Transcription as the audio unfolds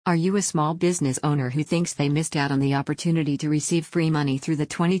Are you a small business owner who thinks they missed out on the opportunity to receive free money through the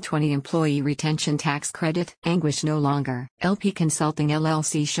 2020 Employee Retention Tax Credit? Anguish no longer. LP Consulting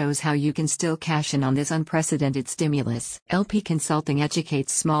LLC shows how you can still cash in on this unprecedented stimulus. LP Consulting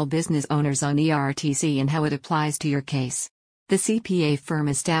educates small business owners on ERTC and how it applies to your case. The CPA firm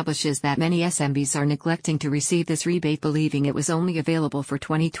establishes that many SMBs are neglecting to receive this rebate, believing it was only available for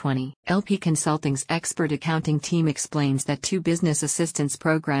 2020. LP Consulting's expert accounting team explains that 2 business assistance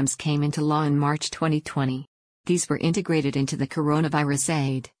programs came into law in March 2020. These were integrated into the Coronavirus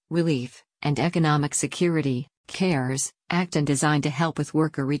Aid, Relief, and Economic Security (CARES) Act and designed to help with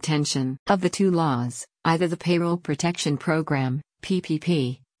worker retention. Of the 2 laws, either the Payroll Protection Program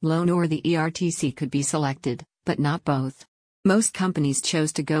 (PPP) loan or the ERTC could be selected, but not both. Most companies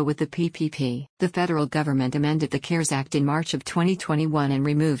chose to go with the PPP. The federal government amended the CARES Act in March of 2021 and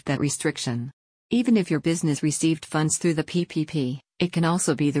removed that restriction. Even if your business received funds through the PPP, it can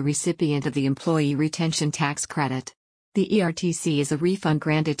also be the recipient of the Employee Retention Tax Credit. The ERTC is a refund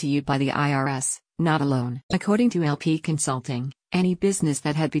granted to you by the IRS, not a loan. According to LP Consulting, any business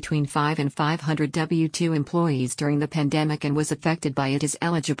that had between 5 and 500 W-2 employees during the pandemic and was affected by it is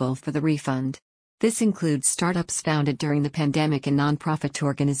eligible for the refund. This includes startups founded during the pandemic and nonprofit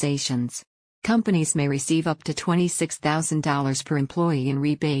organizations. Companies may receive up to $26,000 per employee in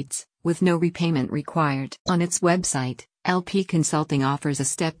rebates, with no repayment required. On its website, LP Consulting offers a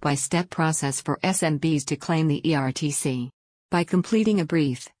step-by-step process for SMBs to claim the ERTC. By completing a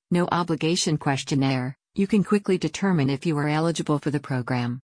brief, no-obligation questionnaire, you can quickly determine if you are eligible for the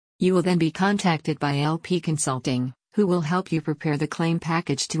program. You will then be contacted by LP Consulting, who will help you prepare the claim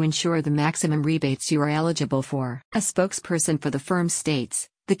package to ensure the maximum rebates you are eligible for. A spokesperson for the firm states,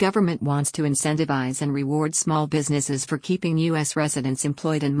 the government wants to incentivize and reward small businesses for keeping U.S. residents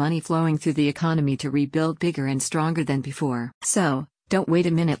employed and money flowing through the economy to rebuild bigger and stronger than before. So, don't wait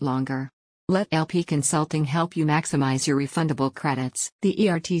a minute longer. Let LP Consulting help you maximize your refundable credits. The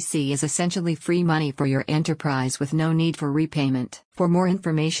ERTC is essentially free money for your enterprise with no need for repayment. For more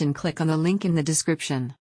information, click on the link in the description.